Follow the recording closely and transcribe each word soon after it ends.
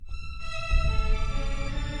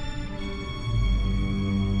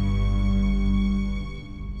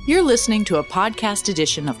You're listening to a podcast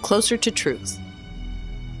edition of Closer to Truth.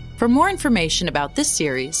 For more information about this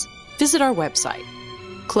series, visit our website,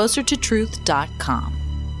 closertotruth.com.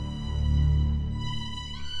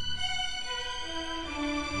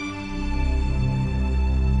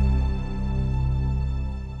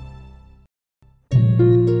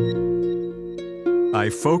 I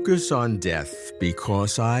focus on death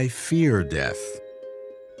because I fear death.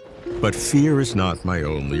 But fear is not my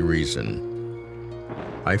only reason.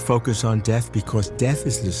 I focus on death because death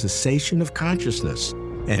is the cessation of consciousness,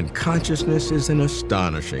 and consciousness is an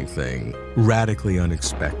astonishing thing, radically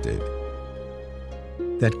unexpected.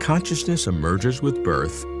 That consciousness emerges with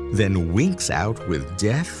birth, then winks out with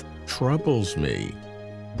death, troubles me.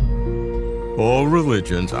 All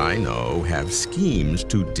religions I know have schemes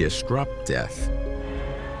to disrupt death,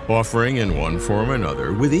 offering in one form or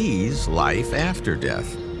another, with ease, life after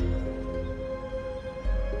death.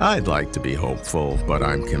 I'd like to be hopeful, but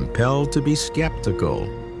I'm compelled to be skeptical.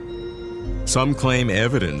 Some claim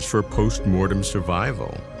evidence for post-mortem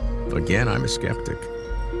survival. Again, I'm a skeptic.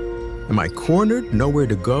 Am I cornered, nowhere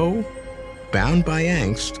to go? Bound by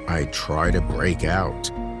angst, I try to break out.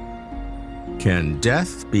 Can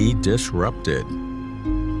death be disrupted?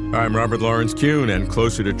 I'm Robert Lawrence Kuhn, and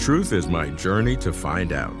Closer to Truth is my journey to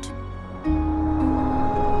find out.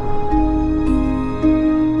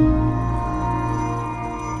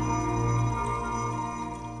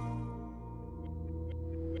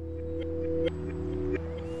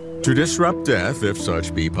 To disrupt death, if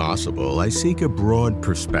such be possible, I seek a broad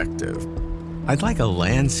perspective. I'd like a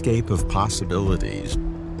landscape of possibilities.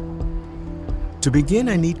 To begin,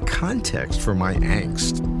 I need context for my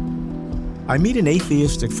angst. I meet an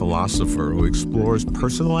atheistic philosopher who explores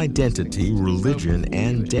personal identity, religion,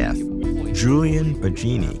 and death, Julian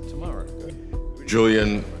Baggini.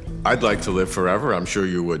 Julian, I'd like to live forever. I'm sure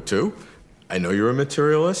you would too. I know you're a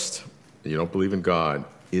materialist. You don't believe in God.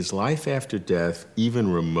 Is life after death even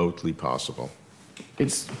remotely possible?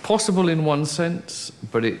 It's possible in one sense,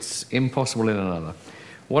 but it's impossible in another.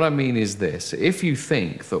 What I mean is this: if you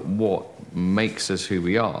think that what makes us who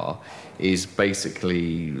we are is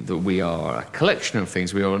basically that we are a collection of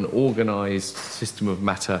things, we are an organized system of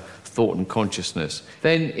matter, thought and consciousness,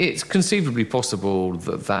 then it's conceivably possible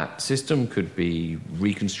that that system could be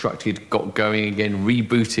reconstructed, got going again,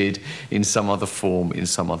 rebooted in some other form, in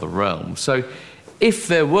some other realm. So if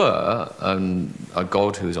there were a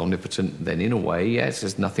God who is omnipotent, then in a way, yes,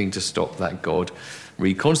 there's nothing to stop that God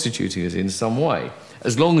reconstituting us in some way,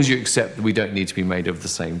 as long as you accept that we don't need to be made of the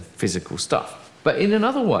same physical stuff. But in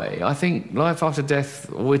another way, I think life after death,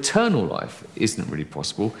 or eternal life, isn't really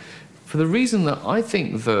possible, for the reason that I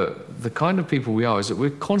think that the kind of people we are is that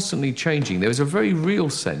we're constantly changing. There is a very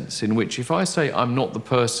real sense in which if I say I'm not the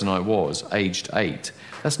person I was aged 8,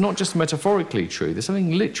 that's not just metaphorically true, there's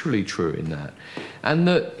something literally true in that. And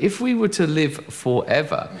that if we were to live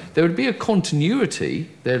forever, there would be a continuity,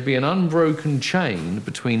 there'd be an unbroken chain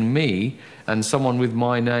between me and someone with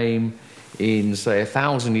my name in, say,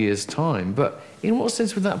 1,000 years' time. But in what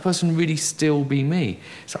sense would that person really still be me?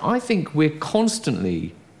 So I think we're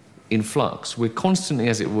constantly in flux. We're constantly,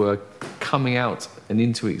 as it were, coming out and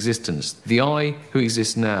into existence. The I who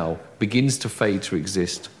exists now begins to fade to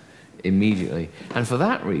exist immediately. And for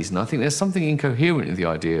that reason, I think there's something incoherent in the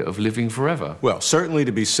idea of living forever. Well, certainly,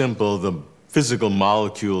 to be simple, the physical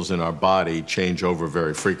molecules in our body change over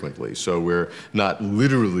very frequently. So we're not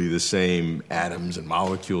literally the same atoms and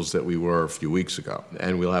molecules that we were a few weeks ago.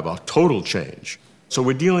 And we'll have a total change. So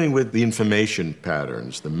we're dealing with the information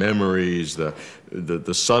patterns, the memories, the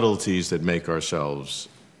subtleties that make ourselves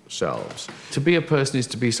selves. To be a person is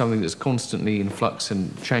to be something that's constantly in flux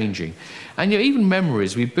and changing. And even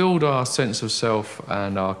memories, we build our sense of self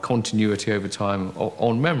and our continuity over time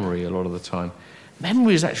on memory a lot of the time.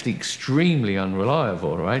 Memory is actually extremely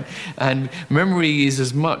unreliable, right? And memory is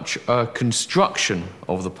as much a construction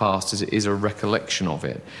of the past as it is a recollection of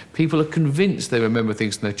it. People are convinced they remember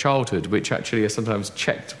things from their childhood, which actually are sometimes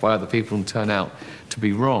checked by other people and turn out to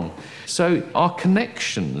be wrong. So our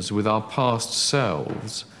connections with our past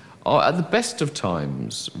selves are, at the best of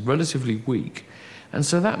times, relatively weak. And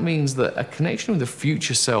so that means that a connection with the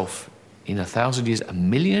future self in 1,000 years,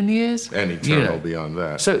 1,000,000 years? And eternal beyond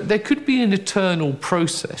that. So there could be an eternal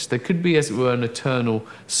process. There could be, as it were, an eternal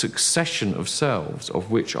succession of selves,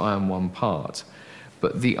 of which I am one part.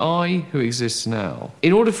 But the I who exists now,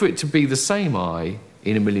 in order for it to be the same I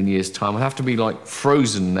in 1,000,000 years' time, I'd have to be like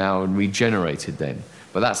frozen now and regenerated then.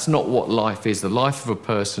 But that's not what life is. The life of a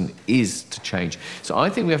person is to change. So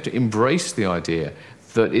I think we have to embrace the idea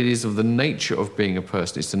that it is of the nature of being a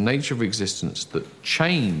person, it's the nature of existence, that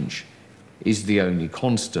change is the only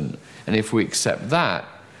constant. And if we accept that,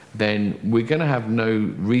 then we're going to have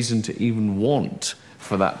no reason to even want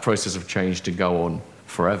for that process of change to go on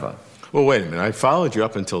forever. Well, wait a minute. I followed you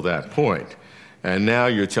up until that point. And now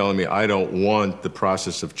you're telling me I don't want the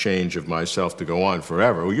process of change of myself to go on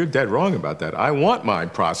forever. Well, you're dead wrong about that. I want my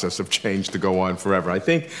process of change to go on forever. I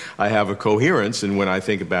think I have a coherence, and when I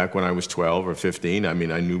think back when I was 12 or 15, I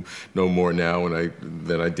mean, I knew no more now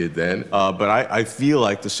than I did then. But I feel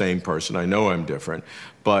like the same person. I know I'm different.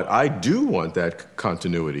 But I do want that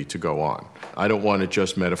continuity to go on. I don't want it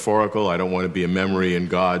just metaphorical. I don't want to be a memory in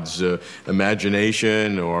God's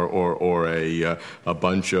imagination or a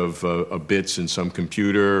bunch of bits in some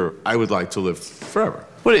computer. I would like to live forever.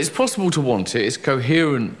 Well, it's possible to want it. It's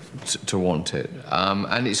coherent to want it.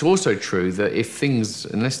 And it's also true that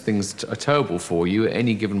unless things are terrible for you at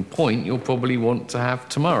any given point, you'll probably want to have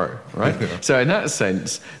tomorrow, right? So in that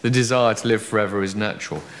sense, the desire to live forever is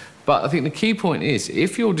natural. But I think the key point is,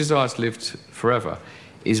 if your desire to live forever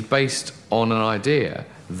is based on an idea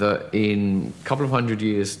that in a couple of hundred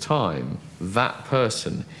years' time, that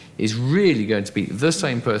person is really going to be the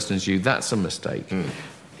same person as you, that's a mistake.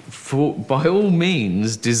 By all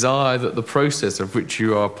means, desire that the process of which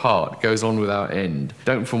you are a part goes on without end.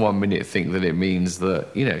 Don't for 1 minute think that it means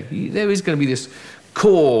that, there is going to be this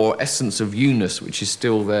core essence of you-ness which is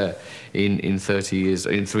still there in 30 years,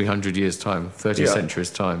 in 300 years' time, 30 centuries'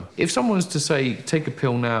 time. If someone was to say, take a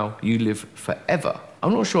pill now, you live forever,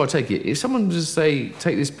 I'm not sure I'd take it. If someone was to say,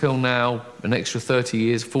 take this pill now, an extra 30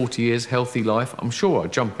 years, 40 years, healthy life, I'm sure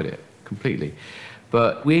I'd jump at it completely.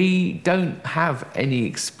 But we don't have any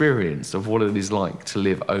experience of what it is like to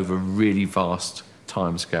live over really vast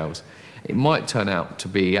timescales. It might turn out to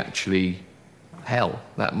be actually hell.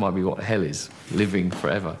 That might be what hell is, living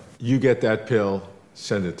forever. You get that pill,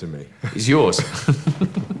 send it to me. It's yours.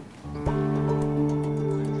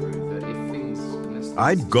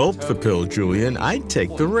 I'd gulp the pill, Julian. I'd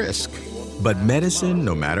take the risk. But medicine,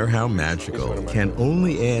 no matter how magical, can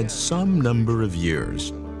only add some number of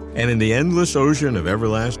years. And in the endless ocean of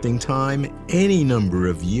everlasting time, any number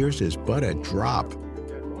of years is but a drop.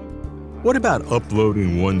 What about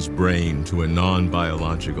uploading one's brain to a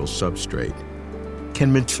non-biological substrate?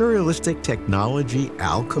 Can materialistic technology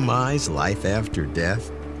alchemize life after death?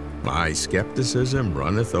 My skepticism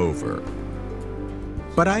runneth over.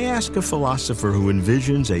 But I ask a philosopher who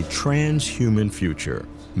envisions a transhuman future,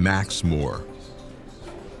 Max More.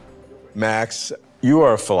 Max, you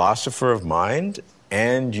are a philosopher of mind,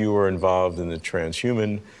 and you are involved in the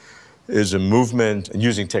transhumanism movement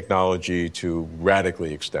using technology to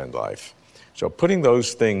radically extend life. So putting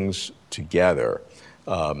those things together,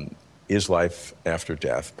 is life after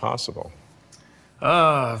death possible?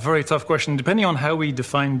 Very tough question. Depending on how we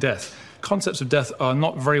define death, concepts of death are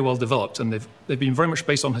not very well developed, and they've been very much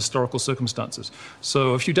based on historical circumstances. So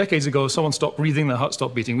a few decades ago, if someone stopped breathing, their heart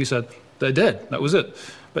stopped beating, we said, they're dead, that was it.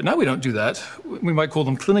 But now we don't do that. We might call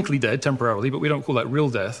them clinically dead temporarily, but we don't call that real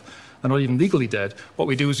death. They're not even legally dead. What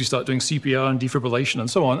we do is we start doing CPR and defibrillation and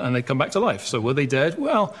so on, and they come back to life. So were they dead?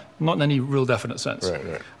 Well, not in any real definite sense.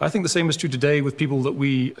 Right. I think the same is true today with people that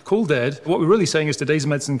we call dead. What we're really saying is today's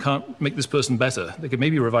medicine can't make this person better. They could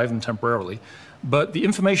maybe revive them temporarily. But the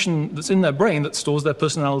information that's in their brain that stores their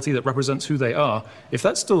personality, that represents who they are, if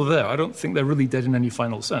that's still there, I don't think they're really dead in any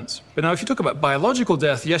final sense. But now if you talk about biological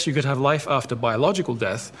death, yes, you could have life after biological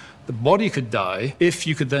death. The body could die if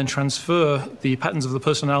you could then transfer the patterns of the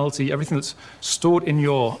personality, everything that's stored in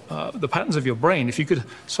the patterns of your brain. If you could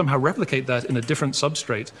somehow replicate that in a different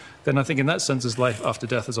substrate, then I think in that sense is life after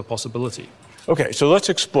death is a possibility. Okay, so let's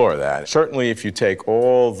explore that. Certainly if you take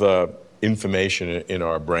all the information in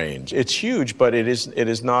our brains, it's huge, but it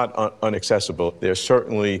is not inaccessible. There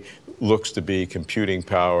certainly looks to be computing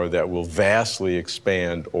power that will vastly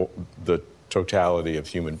expand the totality of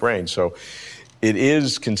human brain. So it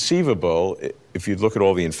is conceivable, if you look at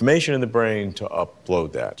all the information in the brain, to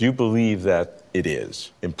upload that. Do you believe that it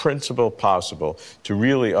is, in principle, possible to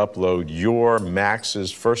really upload your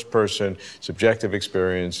Max's first-person subjective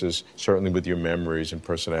experiences, certainly with your memories and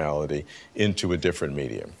personality, into a different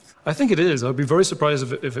medium? I think it is. I'd be very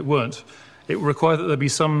surprised if it weren't. It would require that there be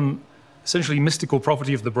some essentially mystical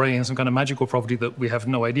property of the brain, some kind of magical property that we have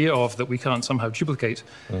no idea of, that we can't somehow duplicate.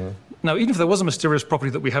 Mm-hmm. Now, even if there was a mysterious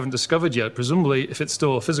property that we haven't discovered yet, presumably if it's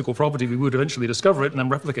still a physical property, we would eventually discover it and then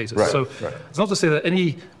replicate it. Right, so it's not to say that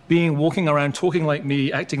any being walking around talking like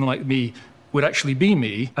me, acting like me, would actually be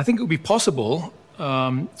me. I think it would be possible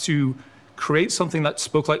to create something that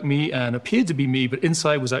spoke like me and appeared to be me, but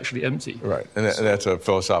inside was actually empty. Right, and that's a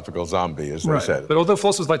philosophical zombie, as they said. But although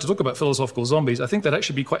philosophers like to talk about philosophical zombies, I think that'd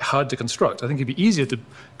actually be quite hard to construct. I think it'd be easier to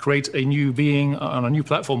create a new being on a new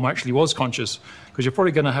platform who actually was conscious, because you're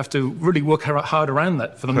probably going to have to really work hard around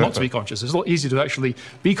that for them not to be conscious. It's a lot easier to actually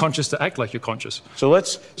be conscious to act like you're conscious. So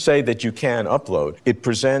let's say that you can upload. It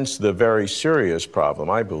presents the very serious problem,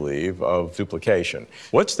 I believe, of duplication.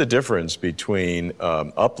 What's the difference between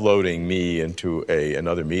uploading me into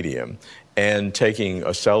another medium and taking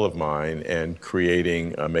a cell of mine and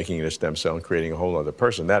creating, making it a stem cell and creating a whole other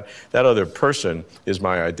person? That other person is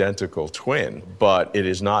my identical twin, but it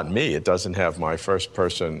is not me. It doesn't have my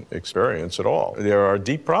first-person experience at all. There are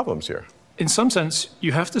deep problems here. In some sense,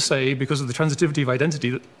 you have to say, because of the transitivity of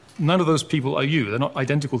identity, that none of those people are you. They're not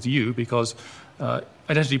identical to you, because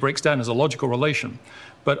identity breaks down as a logical relation.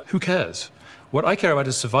 But who cares? What I care about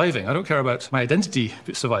is surviving. I don't care about my identity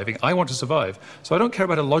surviving. I want to survive. So I don't care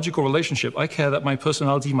about a logical relationship. I care that my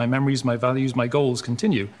personality, my memories, my values, my goals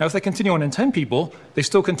continue. Now, if they continue on in 10 people, they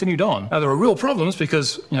still continued on. Now, there are real problems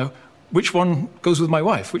because, which one goes with my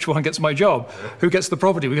wife? Which one gets my job? Who gets the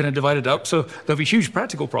property? We're going to divide it up. So there'll be huge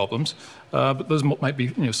practical problems, but those might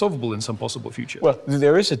be solvable in some possible future. Well,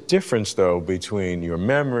 there is a difference, though, between your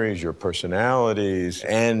memories, your personalities,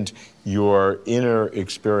 and your inner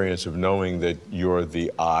experience of knowing that you're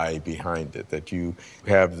the I behind it, that you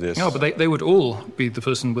have this... No, but they would all be the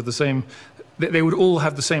person with the same... They would all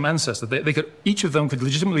have the same ancestor. Each of them could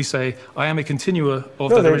legitimately say, I am a continua of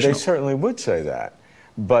the original. They certainly would say that.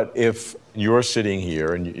 But if you're sitting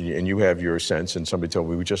here and you have your sense and somebody told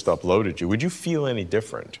me we just uploaded you, would you feel any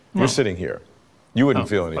different? No. You're sitting here. You wouldn't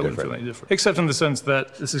feel any different. I wouldn't feel any different. Except in the sense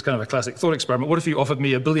that this is kind of a classic thought experiment. What if you offered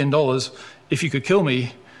me $1 billion if you could kill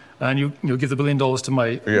me and you give the $1 billion to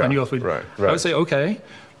my new athlete? Right. I would say, okay,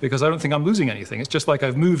 because I don't think I'm losing anything. It's just like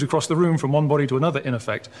I've moved across the room from one body to another, in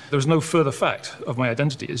effect. There's no further fact of my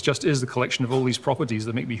identity. It just is the collection of all these properties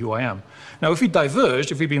that make me who I am. Now, if we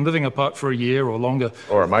diverged, if we'd been living apart for a year or longer,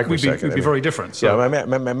 or a microsecond, we'd be very different. So. Yeah,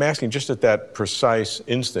 I'm asking just at that precise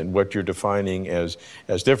instant what you're defining as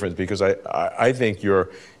different, because I think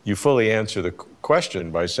you fully answer the question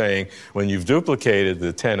by saying when you've duplicated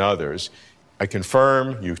the 10 others, I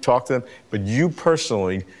confirm, you've talked to them, but you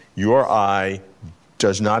personally, your I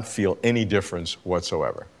does not feel any difference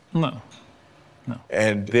whatsoever. No.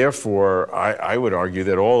 And therefore, I would argue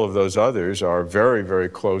that all of those others are very, very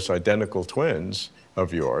close, identical twins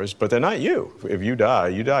of yours, but they're not you. If you die,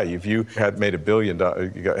 you die. If you had made had that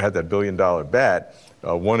 $1 billion bet,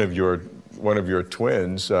 one of your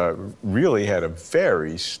twins really had a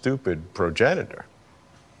very stupid progenitor.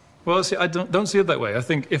 Well, see, I don't see it that way. I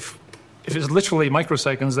think if it's literally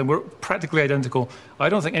microseconds, then we're practically identical. I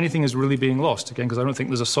don't think anything is really being lost, again, because I don't think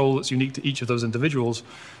there's a soul that's unique to each of those individuals.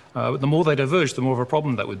 The more they diverge, the more of a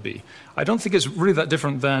problem that would be. I don't think it's really that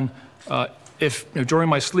different than if during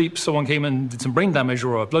my sleep someone came and did some brain damage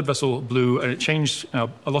or a blood vessel blew and it changed, I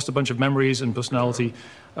lost a bunch of memories and personality.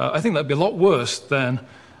 I think that'd be a lot worse than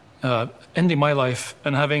ending my life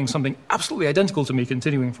and having something absolutely identical to me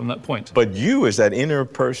continuing from that point. But you, as that inner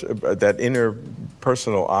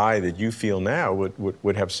personal I that you feel now,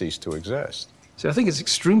 would have ceased to exist. See, I think it's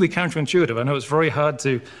extremely counterintuitive. I know it's very hard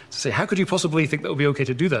to say, how could you possibly think that would be okay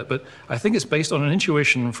to do that? But I think it's based on an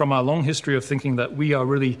intuition from our long history of thinking that we are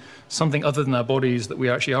really something other than our bodies, that we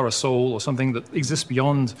actually are a soul or something that exists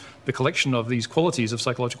beyond the collection of these qualities of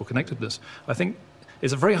psychological connectedness. I think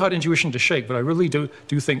it's a very hard intuition to shake, but I really do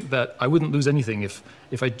think that I wouldn't lose anything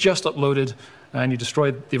if I just uploaded and you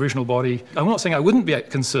destroyed the original body. I'm not saying I wouldn't be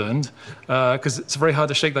concerned, because it's very hard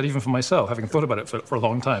to shake that even for myself, having thought about it for a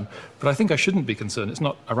long time. But I think I shouldn't be concerned. It's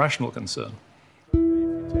not a rational concern.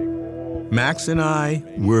 Max and I,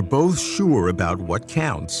 we're both sure about what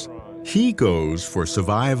counts. He goes for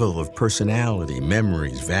survival of personality,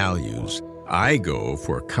 memories, values. I go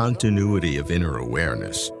for continuity of inner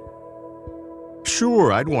awareness.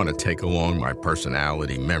 Sure, I'd want to take along my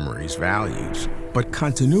personality, memories, values, but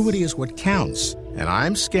continuity is what counts, and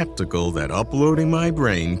I'm skeptical that uploading my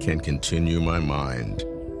brain can continue my mind.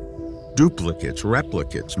 Duplicates,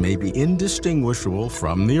 replicates may be indistinguishable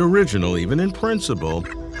from the original, even in principle,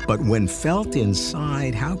 but when felt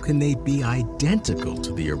inside, how can they be identical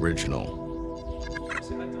to the original?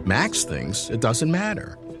 Max thinks it doesn't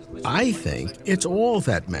matter. I think it's all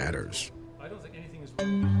that matters.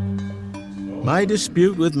 My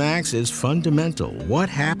dispute with Max is fundamental. What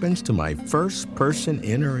happens to my first-person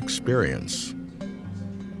inner experience?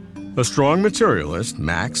 A strong materialist,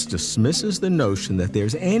 Max dismisses the notion that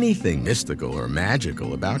there's anything mystical or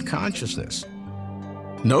magical about consciousness.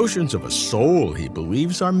 Notions of a soul, he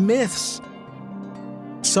believes, are myths.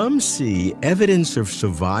 Some see evidence of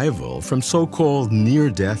survival from so-called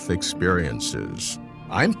near-death experiences.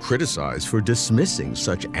 I'm criticized for dismissing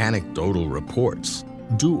such anecdotal reports.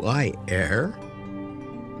 Do I err?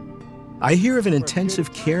 I hear of an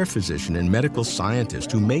intensive care physician and medical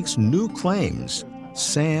scientist who makes new claims,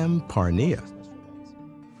 Sam Parnia.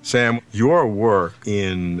 Sam, your work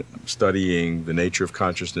in studying the nature of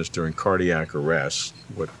consciousness during cardiac arrest,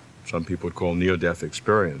 what some people would call near-death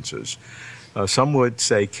experiences, some would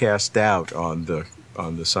say cast doubt on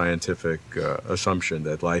the scientific assumption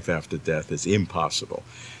that life after death is impossible.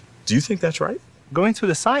 Do you think that's right? Going through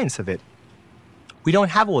the science of it, we don't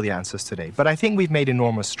have all the answers today, but I think we've made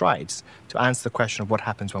enormous strides to answer the question of what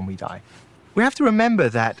happens when we die. We have to remember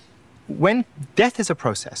that when death is a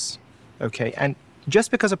process, okay, and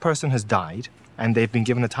just because a person has died and they've been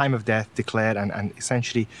given a time of death declared and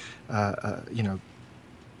essentially,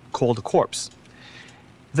 called a corpse,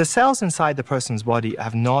 the cells inside the person's body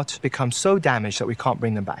have not become so damaged that we can't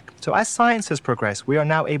bring them back. So as science has progressed, we are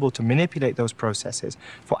now able to manipulate those processes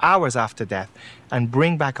for hours after death and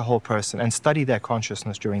bring back a whole person and study their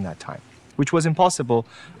consciousness during that time, which was impossible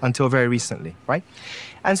until very recently, right?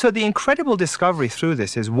 And so the incredible discovery through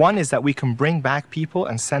this is, one is that we can bring back people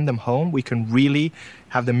and send them home. We can really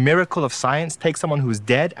have the miracle of science, take someone who's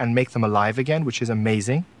dead and make them alive again, which is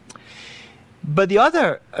amazing. But the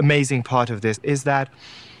other amazing part of this is that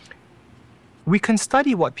we can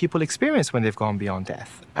study what people experience when they've gone beyond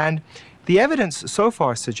death. And the evidence so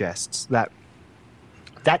far suggests that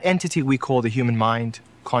that entity we call the human mind,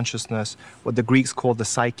 consciousness, what the Greeks called the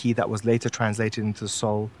psyche that was later translated into the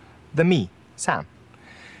soul, the me, Sam,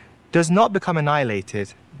 does not become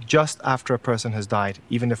annihilated just after a person has died,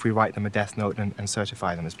 even if we write them a death note and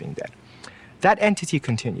certify them as being dead. That entity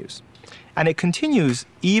continues. And it continues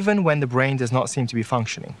even when the brain does not seem to be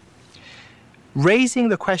functioning, raising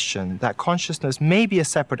the question that consciousness may be a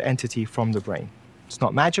separate entity from the brain. It's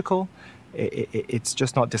not magical, it's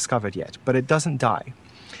just not discovered yet, but it doesn't die.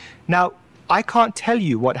 Now, I can't tell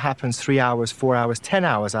you what happens 3 hours, 4 hours, 10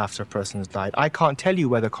 hours after a person has died. I can't tell you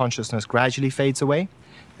whether consciousness gradually fades away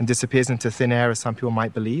and disappears into thin air, as some people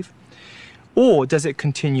might believe, or does it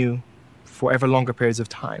continue for ever longer periods of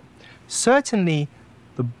time. Certainly,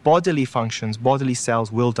 the bodily functions, bodily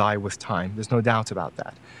cells will die with time. There's no doubt about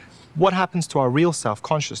that. What happens to our real self,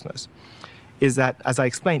 consciousness, is that, as I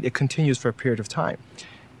explained, it continues for a period of time.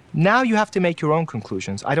 Now you have to make your own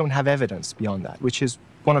conclusions. I don't have evidence beyond that, which is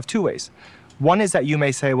one of two ways. One is that you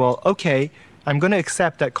may say, well, okay, I'm going to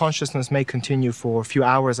accept that consciousness may continue for a few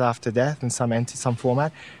hours after death in some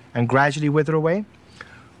format and gradually wither away.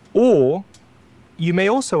 Or you may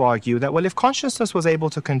also argue that, well, if consciousness was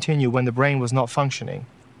able to continue when the brain was not functioning,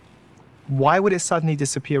 why would it suddenly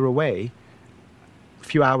disappear away a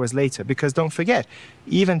few hours later? Because don't forget,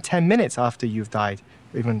 even 10 minutes after you've died,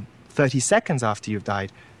 even 30 seconds after you've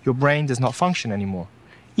died, your brain does not function anymore.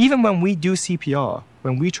 Even when we do CPR,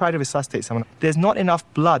 when we try to resuscitate someone, there's not enough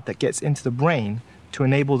blood that gets into the brain to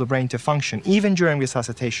enable the brain to function. Even during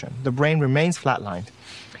resuscitation, the brain remains flatlined.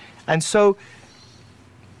 And so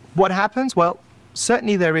what happens? Well,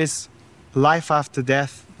 certainly there is life after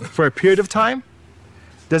death for a period of time.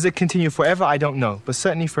 Does it continue forever? I don't know. But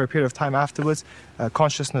certainly for a period of time afterwards,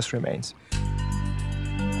 consciousness remains.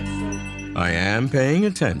 I am paying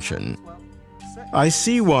attention. I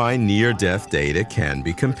see why near-death data can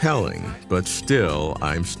be compelling, but still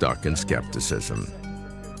I'm stuck in skepticism.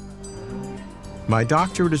 My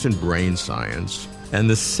doctorate is in brain science, and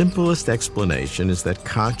the simplest explanation is that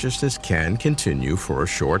consciousness can continue for a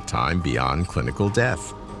short time beyond clinical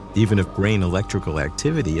death, even if brain electrical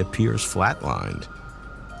activity appears flatlined.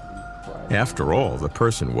 After all, the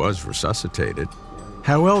person was resuscitated.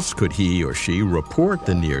 How else could he or she report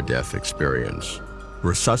the near-death experience?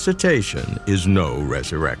 Resuscitation is no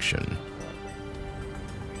resurrection.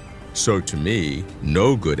 So to me,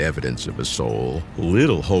 no good evidence of a soul,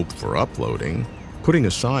 little hope for uploading. Putting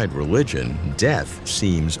aside religion, death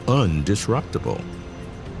seems undisruptible.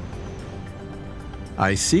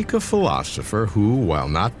 I seek a philosopher who, while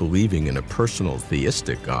not believing in a personal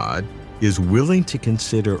theistic God, is willing to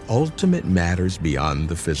consider ultimate matters beyond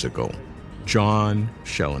the physical. John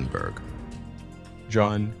Schellenberg.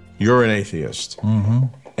 John, you're an atheist. Mm-hmm.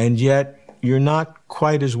 And yet, you're not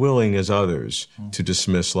quite as willing as others to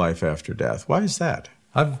dismiss life after death. Why is that?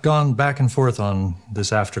 I've gone back and forth on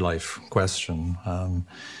this afterlife question.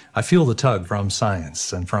 I feel the tug from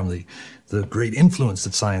science and from the great influence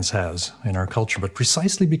that science has in our culture, but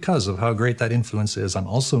precisely because of how great that influence is, I'm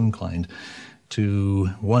also inclined to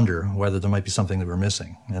wonder whether there might be something that we're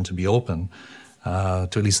missing and to be open to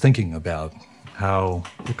at least thinking about how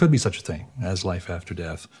there could be such a thing as life after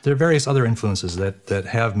death. There are various other influences that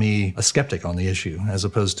have me a skeptic on the issue as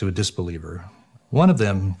opposed to a disbeliever. One of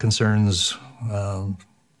them concerns the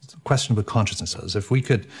question of what consciousness is. If we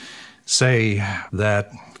could say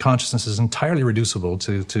that consciousness is entirely reducible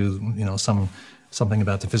to something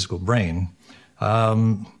about the physical brain,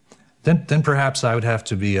 then perhaps I would have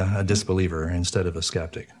to be a disbeliever instead of a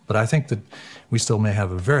skeptic. But I think that we still may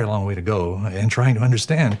have a very long way to go in trying to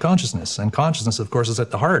understand consciousness. And consciousness, of course, is at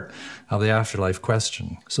the heart of the afterlife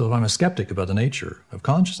question. So if I'm a skeptic about the nature of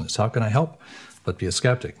consciousness, how can I help but be a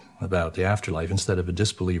skeptic about the afterlife instead of a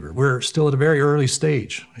disbeliever? We're still at a very early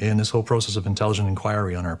stage in this whole process of intelligent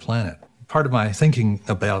inquiry on our planet. Part of my thinking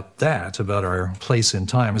about that, about our place in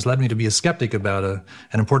time, has led me to be a skeptic about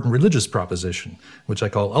an important religious proposition, which I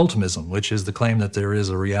call ultimism, which is the claim that there is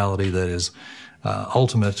a reality that is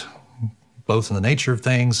ultimate, both in the nature of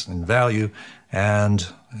things, in value, and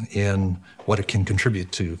in what it can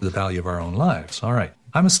contribute to the value of our own lives. All right.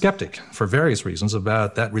 I'm a skeptic for various reasons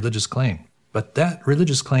about that religious claim. But that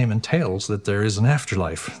religious claim entails that there is an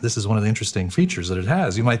afterlife. This is one of the interesting features that it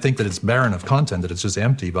has. You might think that it's barren of content, that it's just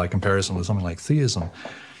empty by comparison with something like theism.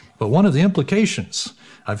 But one of the implications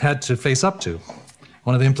I've had to face up to,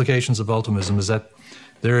 one of the implications of ultimism is that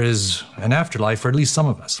there is an afterlife for at least some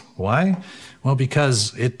of us. Why? Well,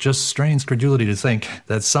 because it just strains credulity to think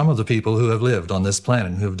that some of the people who have lived on this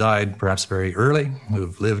planet, who have died perhaps very early, who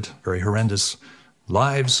have lived very horrendous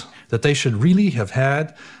lives, that they should really have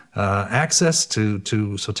had access to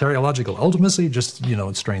soteriological ultimacy. Just,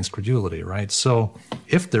 it strains credulity, right? So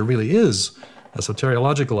if there really is a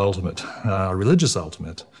soteriological ultimate, a religious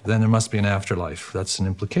ultimate, then there must be an afterlife. That's an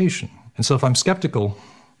implication. And so if I'm skeptical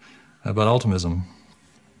about ultimism,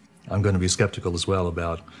 I'm going to be skeptical as well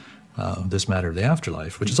about this matter of the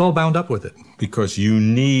afterlife, which is all bound up with it. Because you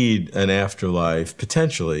need an afterlife,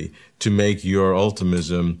 potentially, to make your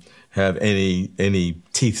ultimism have any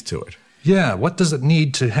teeth to it. Yeah, what does it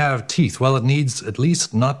need to have teeth? Well, it needs at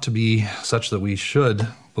least not to be such that we should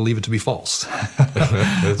believe it to be false.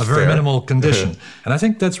 A very minimal condition. And I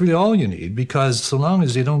think that's really all you need, because so long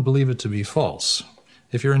as you don't believe it to be false,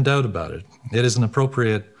 if you're in doubt about it, it is an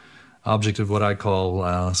appropriate object of what I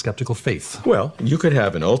call skeptical faith. Well, you could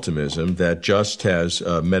have an ultimism that just has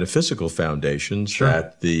metaphysical foundations, sure,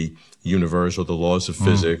 that the universe or the laws of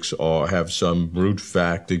physics have some brute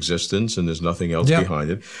fact existence and there's nothing else behind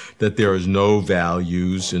it, that there is no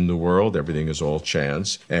values in the world, everything is all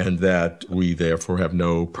chance, and that we therefore have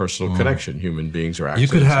no personal connection. Human beings are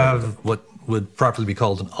accidents. You could have what would properly be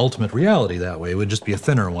called an ultimate reality that way. It would just be a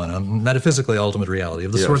thinner one, a metaphysically ultimate reality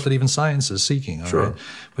of the sort that even science is seeking. Sure. Right?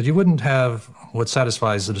 But you wouldn't have what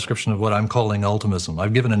satisfies the description of what I'm calling ultimism.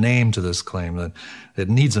 I've given a name to this claim, that it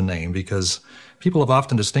needs a name, because people have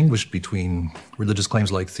often distinguished between religious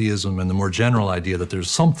claims like theism and the more general idea that there's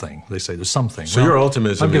something. They say there's something. So your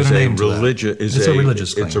ultimism is a religious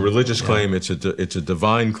claim. It's a religious claim. It's a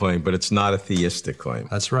divine claim, but it's not a theistic claim.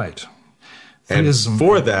 That's right. And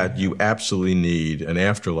for that, you absolutely need an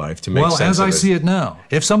afterlife to make sense of it. Well, as I see it now,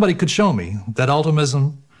 if somebody could show me that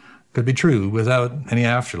ultimism could be true without any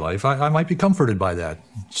afterlife, I might be comforted by that,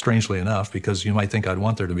 strangely enough, because you might think I'd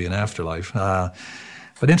want there to be an afterlife.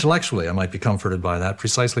 But intellectually, I might be comforted by that,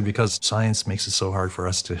 precisely because science makes it so hard for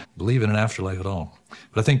us to believe in an afterlife at all.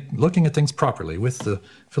 But I think looking at things properly, with the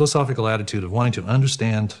philosophical attitude of wanting to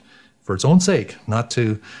understand for its own sake, not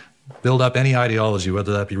to build up any ideology,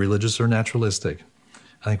 whether that be religious or naturalistic,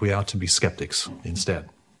 I think we ought to be skeptics instead.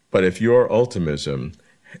 But if your ultimism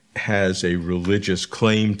has a religious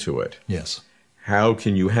claim to it, yes, how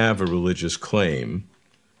can you have a religious claim,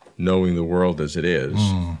 knowing the world as it is,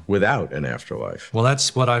 without an afterlife? Well,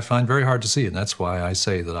 that's what I find very hard to see, and that's why I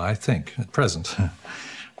say that I think, at present,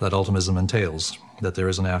 that ultimism entails that there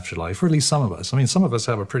is an afterlife, or at least some of us. I mean, some of us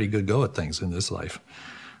have a pretty good go at things in this life,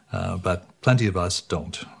 but plenty of us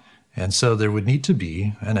don't. And so there would need to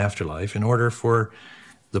be an afterlife in order for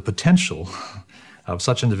the potential of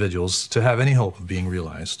such individuals to have any hope of being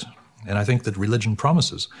realized. And I think that religion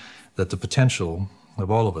promises that the potential of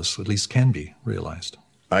all of us at least can be realized.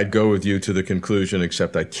 I'd go with you to the conclusion,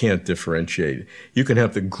 except I can't differentiate. You can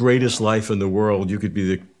have the greatest life in the world. You could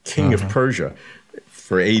be the king of Persia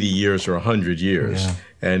for 80 years or 100 years. Yeah.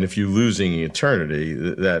 And if you're losing eternity,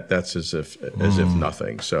 that's as if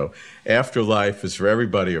nothing. So afterlife is for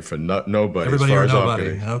everybody or for nobody. Everybody or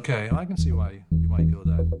nobody. Okay, I can see why you might go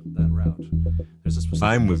that route.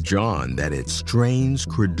 I'm with John that it strains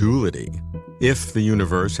credulity. If the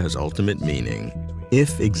universe has ultimate meaning,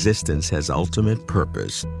 if existence has ultimate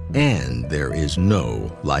purpose, and there is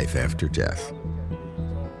no life after death.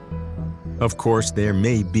 Of course, there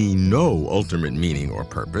may be no ultimate meaning or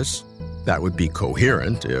purpose, That would be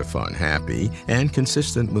coherent, if unhappy, and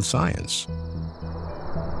consistent with science.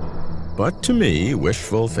 But to me,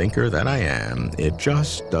 wishful thinker that I am, it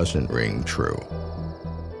just doesn't ring true.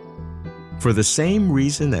 For the same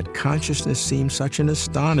reason that consciousness seems such an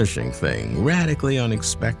astonishing thing, radically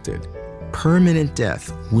unexpected, permanent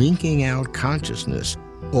death, winking out consciousness,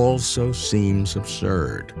 also seems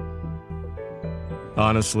absurd.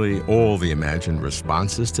 Honestly, all the imagined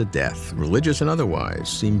responses to death, religious and otherwise,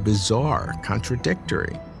 seem bizarre,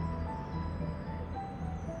 contradictory.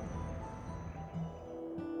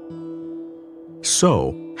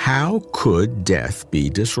 So, how could death be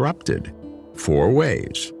disrupted? 4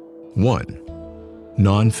 ways. 1.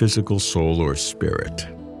 Non-physical soul or spirit.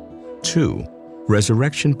 2.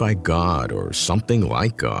 Resurrection by God or something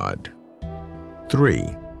like God. 3.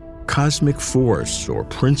 Cosmic force or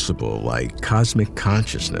principle like cosmic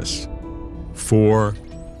consciousness. 4.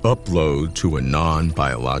 Upload to a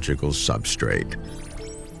non-biological substrate.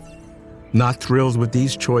 Not thrilled with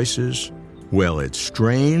these choices? Well, it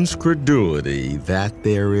strains credulity that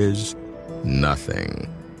there is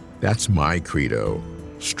nothing. That's my credo,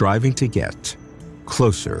 striving to get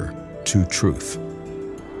closer to truth.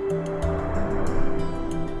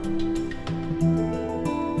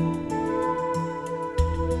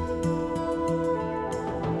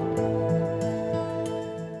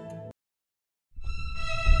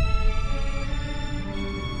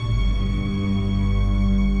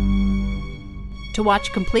 To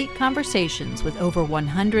watch complete conversations with over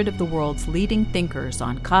 100 of the world's leading thinkers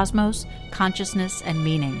on cosmos, consciousness, and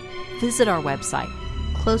meaning, visit our website,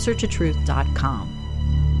 closertotruth.com.